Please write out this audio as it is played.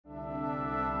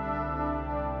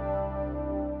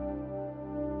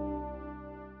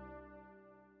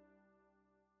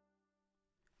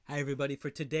Hi, everybody. For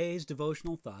today's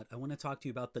devotional thought, I want to talk to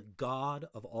you about the God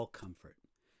of all comfort.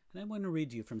 And I want to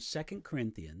read to you from 2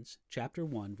 Corinthians chapter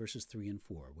 1, verses 3 and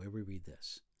 4, where we read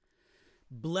this.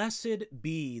 Blessed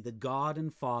be the God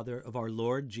and Father of our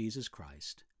Lord Jesus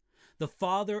Christ, the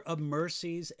Father of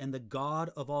mercies and the God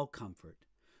of all comfort,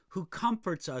 who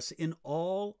comforts us in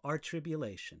all our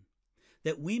tribulation,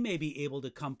 that we may be able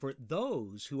to comfort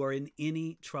those who are in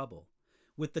any trouble,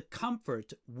 with the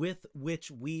comfort with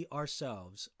which we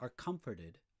ourselves are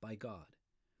comforted by God.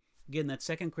 Again, that's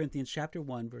 2 Corinthians chapter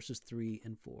 1, verses 3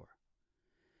 and 4.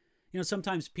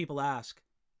 Sometimes people ask,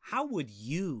 how would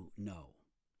you know?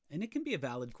 And it can be a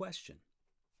valid question.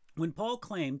 When Paul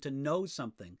claimed to know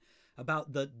something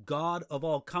about the God of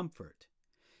all comfort,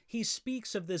 he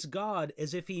speaks of this God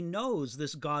as if he knows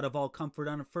this God of all comfort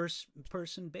on a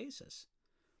first-person basis.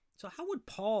 So how would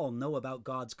Paul know about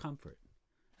God's comfort?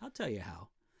 I'll tell you how.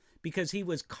 Because he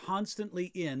was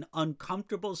constantly in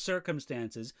uncomfortable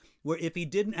circumstances where if he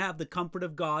didn't have the comfort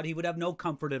of God, he would have no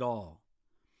comfort at all.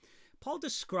 Paul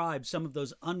describes some of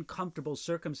those uncomfortable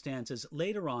circumstances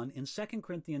later on in 2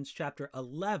 Corinthians chapter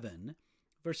 11,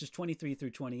 verses 23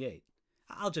 through 28.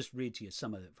 I'll just read to you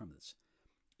some of it from this.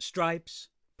 Stripes,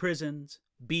 prisons,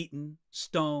 beaten,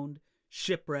 stoned,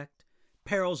 shipwrecked,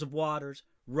 perils of waters,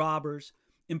 robbers,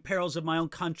 in perils of my own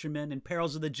countrymen, in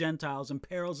perils of the Gentiles, in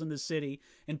perils in the city,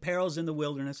 in perils in the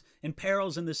wilderness, in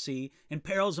perils in the sea, in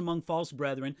perils among false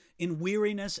brethren, in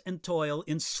weariness and toil,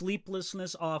 in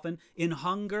sleeplessness often, in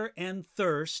hunger and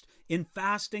thirst, in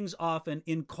fastings often,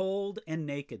 in cold and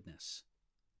nakedness.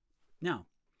 Now,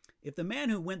 if the man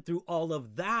who went through all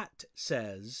of that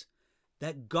says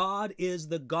that God is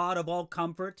the God of all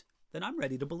comfort, then I'm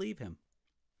ready to believe him.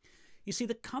 You see,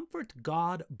 the comfort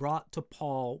God brought to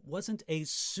Paul wasn't a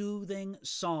soothing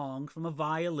song from a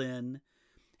violin,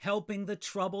 helping the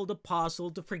troubled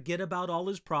apostle to forget about all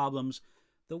his problems.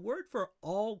 The word for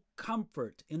all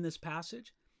comfort in this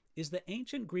passage is the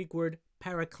ancient Greek word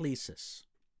paraklesis.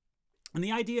 And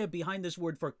the idea behind this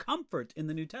word for comfort in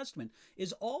the New Testament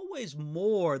is always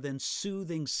more than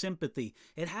soothing sympathy.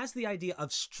 It has the idea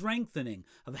of strengthening,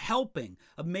 of helping,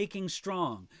 of making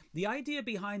strong. The idea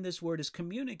behind this word is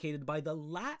communicated by the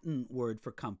Latin word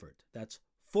for comfort. That's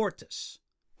fortis,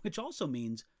 which also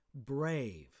means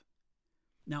brave.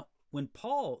 Now, when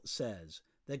Paul says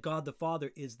that God the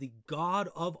Father is the God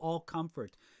of all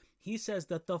comfort, he says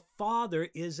that the Father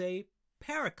is a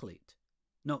paraclete.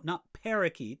 No, not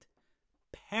parakeet.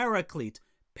 Paraclete.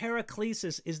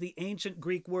 Paraklesis is the ancient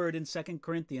Greek word in 2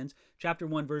 Corinthians chapter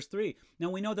 1, verse 3. Now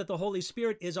we know that the Holy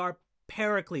Spirit is our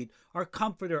paraclete, our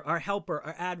comforter, our helper,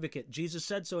 our advocate. Jesus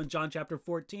said so in John chapter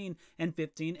 14 and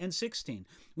 15 and 16.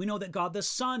 We know that God the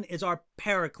Son is our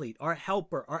paraclete, our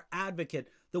helper, our advocate,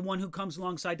 the one who comes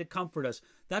alongside to comfort us.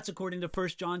 That's according to 1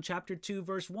 John chapter 2,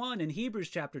 verse 1, and Hebrews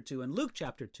chapter 2, and Luke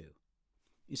chapter 2.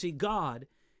 You see, God,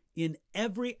 in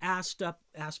every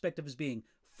aspect of his being,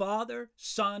 Father,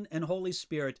 Son, and Holy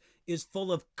Spirit, is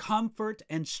full of comfort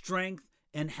and strength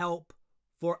and help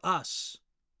for us,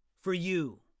 for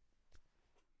you.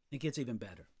 It gets even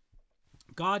better.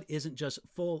 God isn't just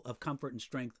full of comfort and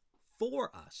strength for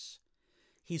us.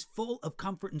 He's full of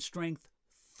comfort and strength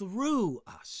through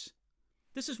us.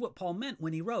 This is what Paul meant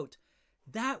when he wrote,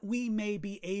 that we may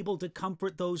be able to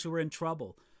comfort those who are in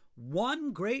trouble.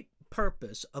 One great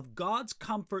purpose of God's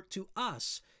comfort to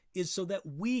us is so that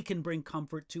we can bring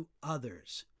comfort to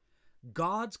others.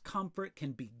 God's comfort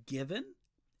can be given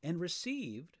and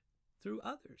received through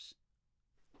others.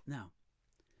 Now,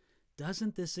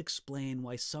 doesn't this explain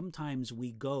why sometimes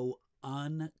we go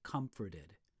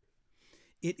uncomforted?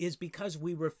 It is because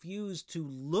we refuse to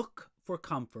look for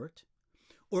comfort,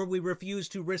 or we refuse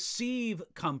to receive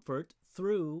comfort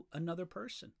through another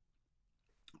person.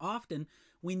 Often,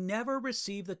 we never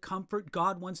receive the comfort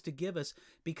God wants to give us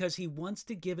because he wants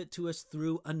to give it to us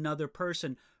through another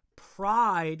person.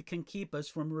 Pride can keep us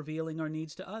from revealing our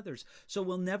needs to others. So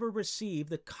we'll never receive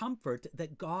the comfort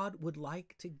that God would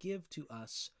like to give to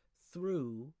us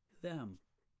through them.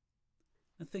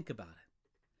 Now think about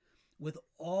it. With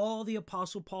all the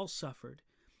Apostle Paul suffered,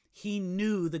 he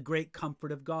knew the great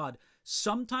comfort of God.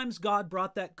 Sometimes God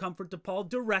brought that comfort to Paul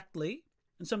directly,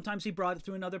 and sometimes he brought it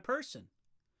through another person.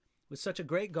 With such a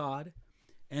great God,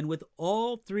 and with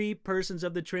all three persons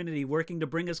of the Trinity working to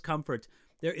bring us comfort,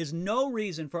 there is no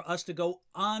reason for us to go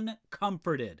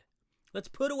uncomforted. Let's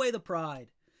put away the pride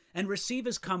and receive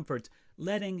his comfort,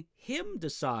 letting him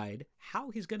decide how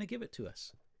he's going to give it to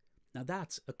us. Now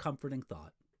that's a comforting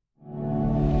thought.